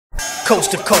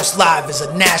Coast to Coast Live is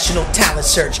a national talent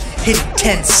search, hitting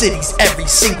 10 cities every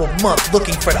single month,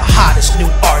 looking for the hottest new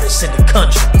artists in the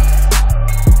country.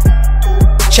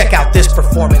 Check out this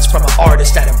performance from an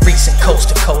artist at a recent Coast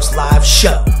to Coast Live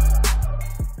show.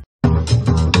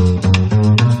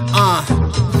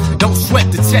 Don't sweat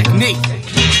the technique.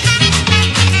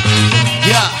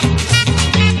 Yeah.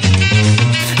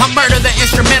 I murder the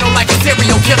instrumental like a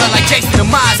serial killer, like Jason the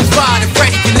Mize. Inspired and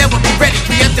Freddy can never be ready.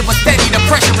 Preemptive but steady, the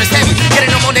pressure is heavy.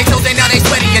 Getting them on their toes, they now they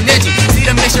sweaty and edgy. See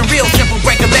the mission real simple,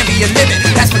 break a levy and limit.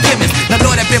 That's forgiveness. The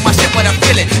Lord have been my ship, but I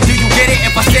feel it. Do you get it?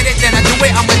 If I said it, then I do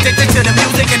it. I'm addicted to the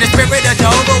music and the spirit of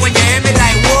Jehovah. When you hear me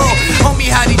like, whoa,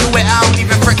 homie, how'd he do it? I don't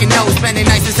even freaking know. Spending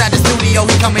nights inside the studio,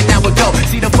 he coming now and go.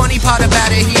 See the funny part about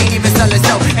it, he ain't even selling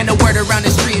soap. And the word around the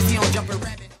streets, he don't jump a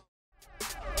rabbit.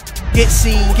 Get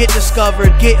seen, get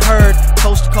discovered, get heard.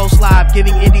 Coast to Coast Live,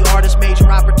 giving indie artists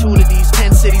major opportunities.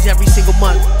 10 cities every single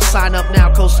month. Sign up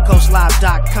now,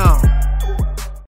 coasttocoastlive.com.